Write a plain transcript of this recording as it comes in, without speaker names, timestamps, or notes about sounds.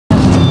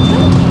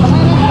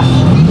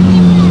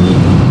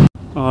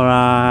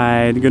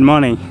Alright, good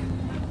morning.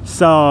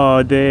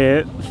 So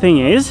the thing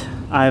is,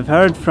 I've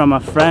heard from a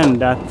friend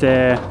that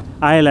the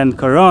island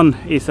Coron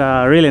is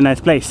a really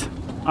nice place.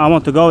 I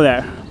want to go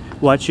there.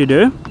 What you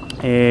do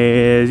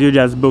is you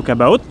just book a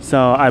boat.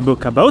 So I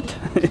book a boat.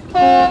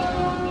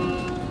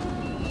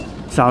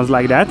 Sounds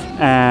like that.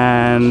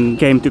 And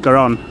came to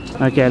Coron.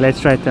 Okay,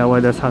 let's try to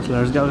avoid those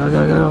hustlers. Go, go,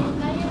 go, go, go.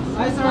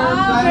 Hi,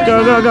 sir.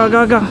 Go, go, go,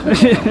 go, go.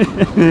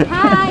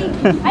 Hi.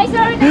 Hi,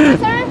 sir. Thank you,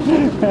 sir.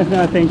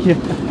 No, thank you.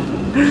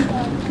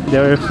 They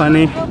were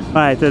funny.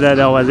 Right, so that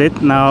was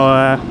it.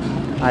 Now,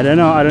 I don't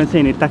know, I don't see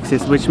any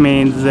taxis, which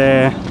means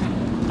I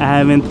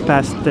haven't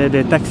passed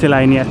the taxi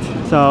line yet.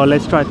 So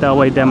let's try to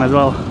avoid them as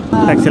well.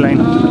 Taxi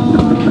line.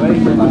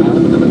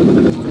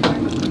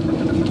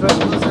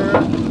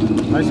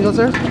 Bicycle,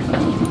 sir?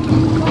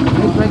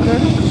 Right there?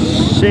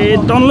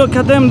 Shit, don't look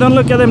at them, don't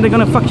look at them. They're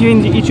gonna fuck you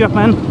in, eat you up,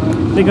 man.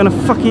 They're gonna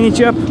fucking eat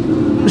you up.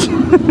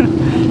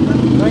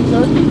 Right,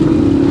 sir?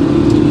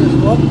 Just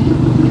walk.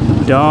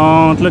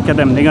 Don't look at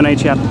them, they're gonna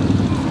eat you up.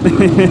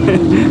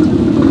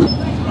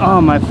 Oh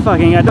my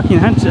fucking, I fucking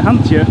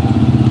hunt you.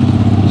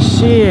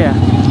 Shit.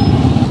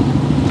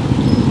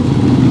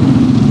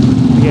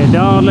 Okay,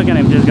 don't look at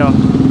him, just go.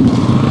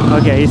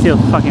 Okay, he's still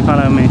fucking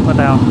following me, what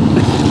the hell.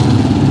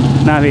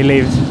 Now he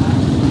leaves.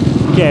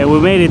 Okay, we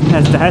made it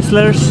past the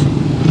hustlers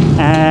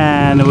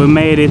and we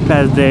made it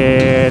past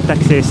the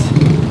taxis.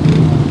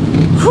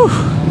 Whew.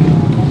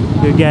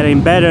 You're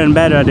getting better and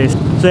better at this.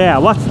 So yeah,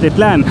 what's the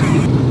plan?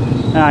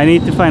 I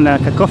need to find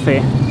like a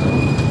coffee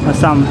or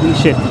some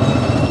shit,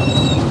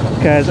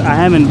 because I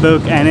haven't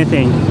booked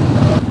anything.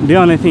 The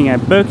only thing I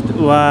booked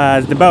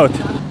was the boat.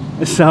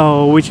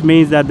 So which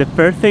means that the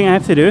first thing I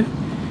have to do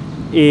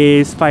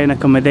is find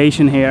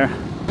accommodation here.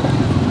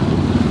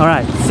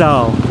 Alright,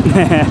 so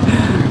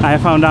I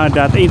found out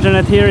that the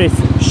internet here is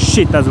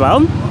shit as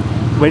well,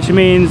 which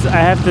means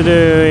I have to do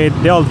it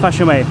the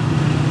old-fashioned way.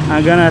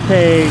 I'm gonna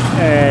take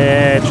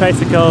a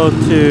tricycle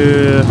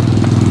to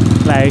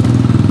like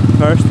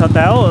first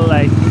hotel,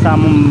 like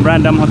some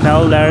random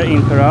hotel there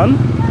in Coron.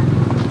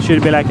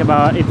 Should be like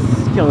about, it's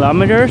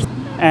kilometers,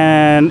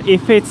 and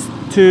if it's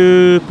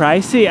too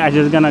pricey, I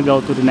just gonna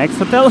go to the next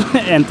hotel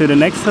and to the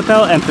next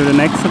hotel and to the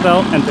next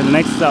hotel and to the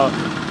next hotel,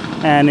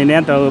 and in the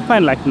end I'll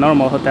find like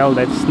normal hotel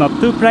that's not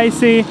too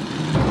pricey.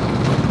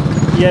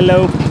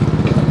 Yellow.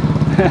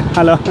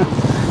 Hello.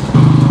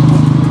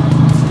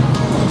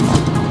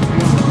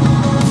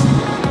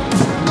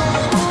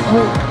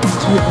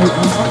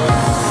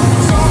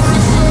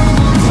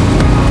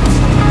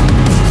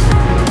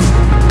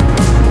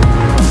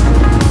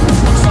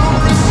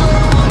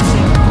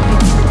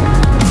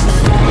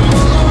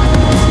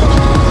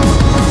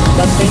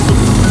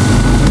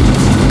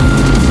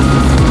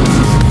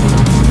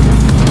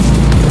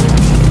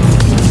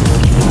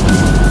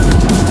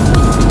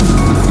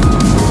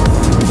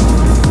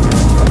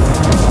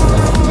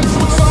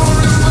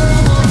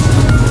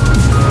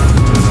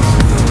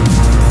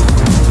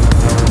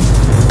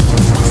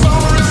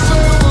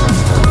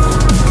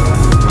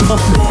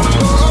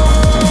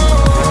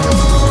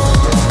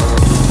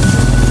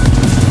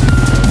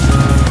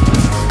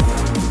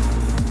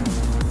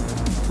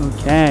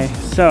 Okay,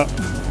 so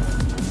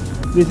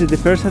this is the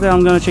first hotel.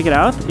 I'm gonna check it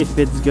out if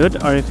it's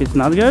good or if it's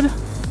not good.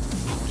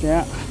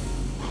 Yeah.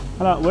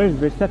 Hello, where's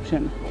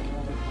reception?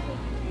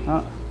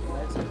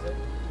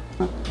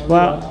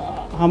 Well,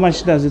 how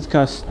much does it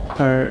cost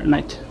per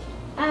night?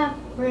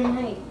 Per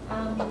night,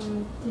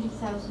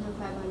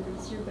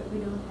 3,500, sir, but we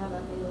don't have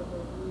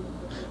available.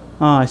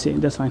 Oh, I see.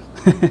 That's fine.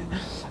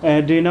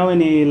 Do you know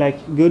any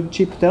like good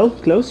cheap hotel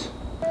close?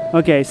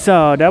 Okay,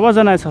 so that was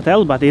a nice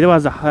hotel, but it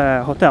was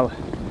a hotel.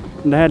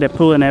 They had a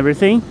pool and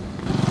everything.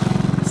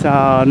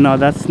 So no,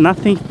 that's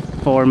nothing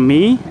for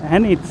me,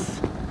 and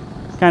it's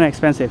kind of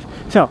expensive.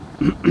 So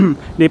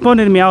they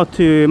pointed me out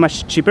to a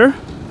much cheaper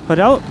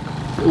hotel,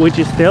 which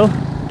is still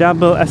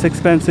double as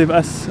expensive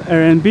as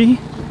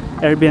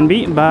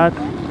Airbnb, but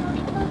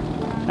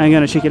I'm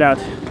gonna check it out.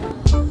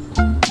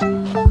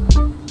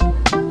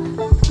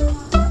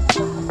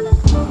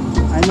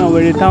 I know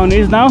where the town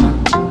is now.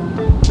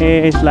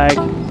 It's like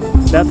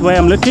that way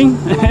I'm looking.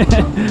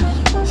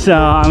 So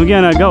I'm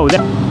gonna go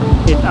there.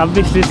 It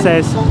obviously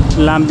says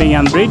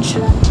Lambingan Bridge,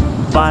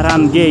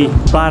 Barangay.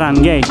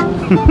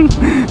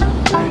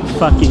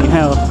 Fucking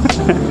hell.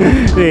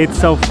 It's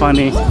so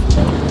funny.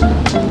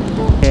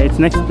 Okay, it's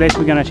next place,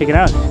 we're gonna check it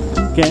out.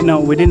 Okay, no,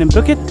 we didn't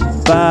book it,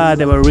 but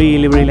they were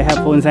really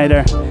helpful inside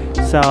there.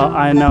 So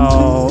I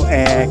know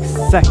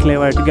exactly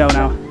where to go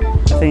now.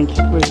 I think,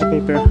 where's the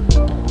paper?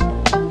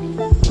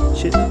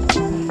 Shit.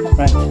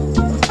 Right.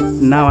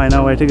 Now I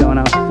know where to go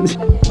now.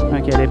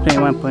 Okay, they play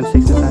 1.6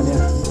 inside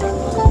there.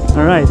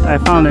 Alright, I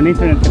found an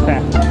internet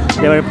cafe.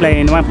 They were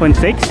playing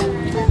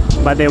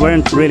 1.6, but they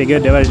weren't really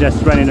good. They were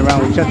just running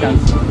around with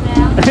shotguns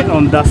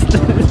on dust.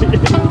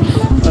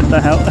 What the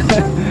hell?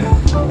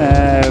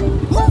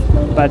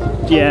 But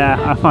yeah,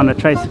 I found a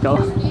tricycle.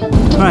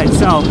 Alright,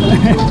 so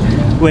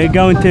we're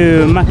going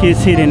to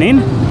Maki's Hidden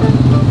Inn,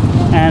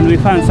 and we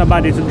found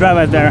somebody to drive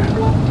us there.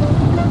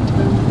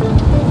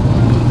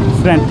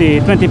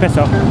 20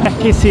 peso.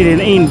 Jack is hidden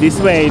in this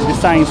way, the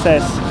sign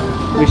says,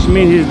 which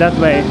means it's that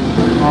way.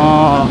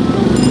 Oh,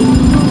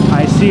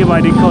 I see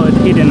why they call it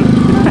hidden.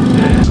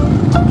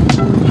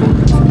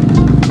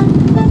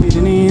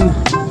 Hidden in.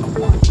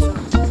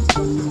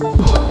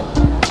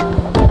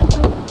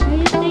 Are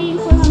you staying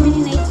for how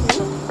many nights?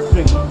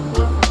 3.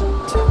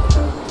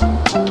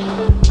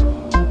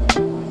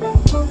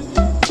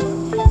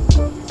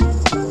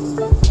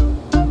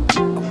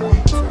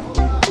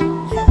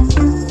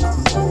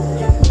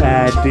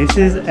 This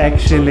is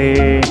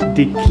actually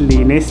the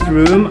cleanest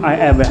room I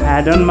ever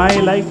had on my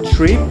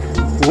trip,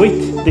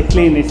 with the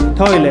cleanest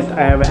toilet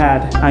I ever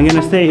had. I'm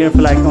gonna stay here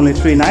for only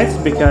 3 nights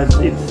because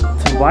it's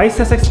twice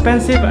as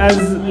expensive as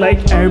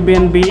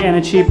Airbnb and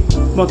a cheap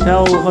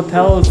hotel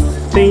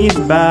thingies,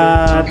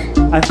 but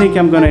I think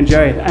I'm gonna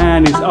enjoy it.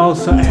 And it's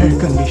also air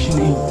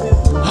conditioning.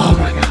 Oh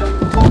my god.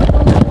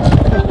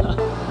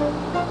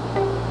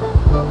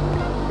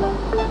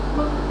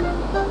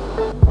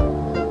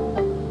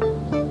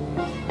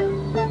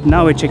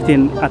 Now we checked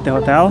in at the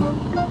hotel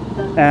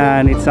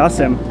and it's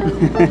awesome.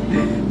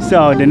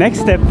 So the next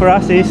step for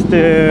us is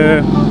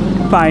to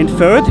find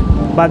food,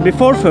 but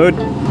before food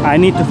I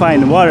need to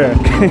find water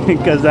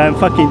because I'm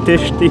fucking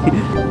thirsty.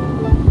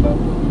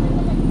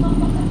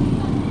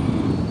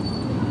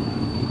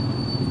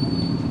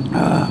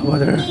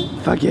 Water,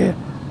 fuck yeah.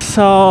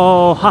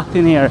 So hot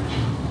in here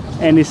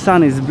and the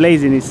sun is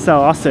blazing, it's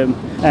so awesome.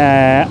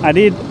 I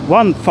did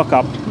one fuck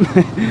up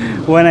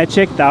when I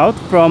checked out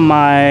from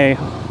my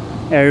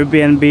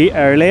Airbnb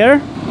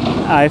earlier.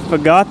 I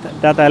forgot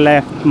that I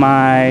left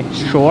my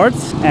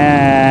shorts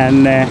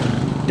and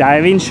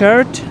diving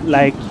shirt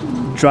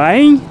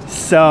drying,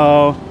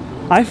 so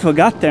I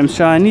forgot them.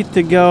 So I need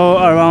to go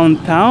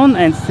around town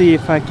and see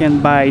if I can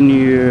buy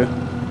new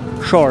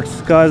shorts,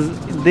 because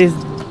this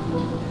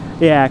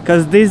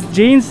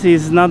jeans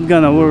is not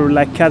gonna work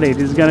cut it.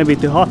 It's gonna be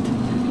too hot.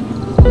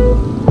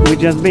 We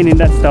just been in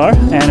that store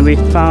and we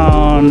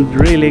found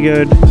really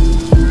good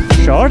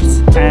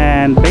shorts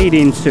and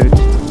bathing suit,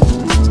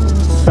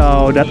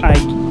 so that I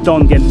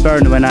don't get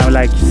burned when I'm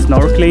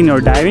snorkeling or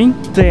diving.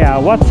 So yeah,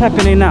 what's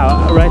happening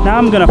now? Right now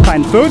I'm gonna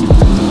find food.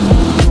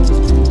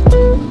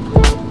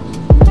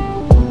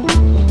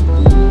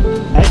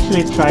 I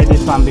actually tried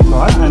this one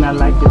before and I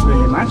liked it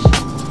really much.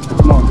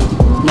 More.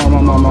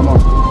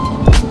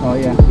 Oh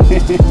yeah.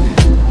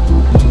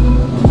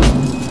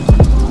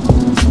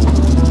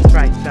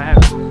 Right, so I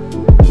have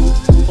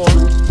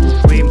pork,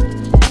 shrimp,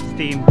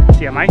 steamed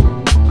CMI.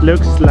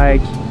 Looks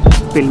like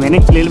pilmeni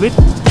a little bit,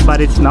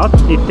 but it's not.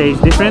 It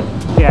tastes different.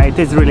 Yeah, it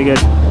tastes really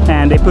good.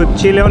 And they put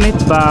chili on it,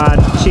 but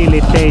chili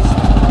tastes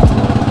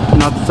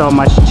not so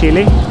much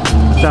chili,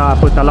 so I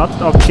put a lot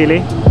of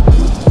chili.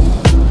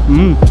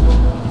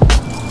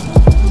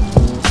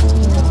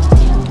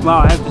 Wow,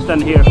 I have to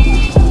stand here.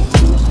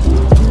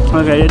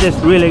 Okay, it is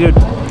really good.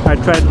 I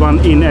tried one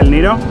in El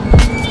Nido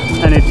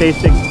and it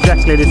tastes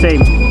exactly the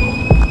same,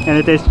 and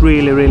it tastes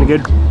really, really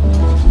good.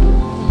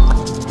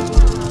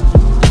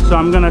 So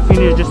I'm gonna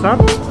finish this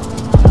up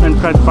and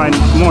try to find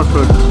more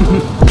food.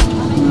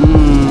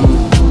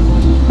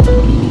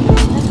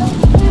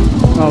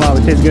 Oh wow,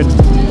 it tastes good.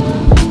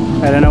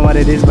 I don't know what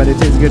it is, but it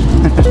tastes good.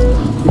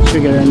 It's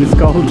sugar and it's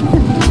cold.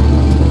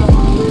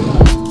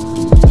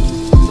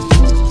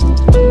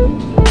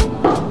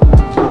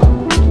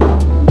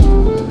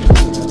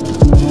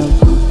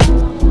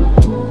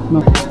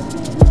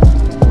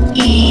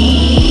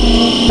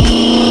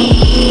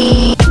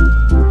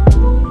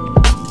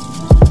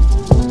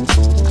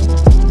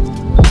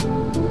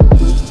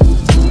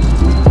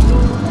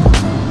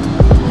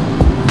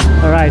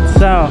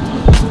 So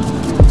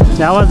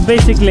that was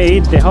basically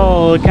it, the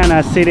whole kind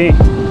of city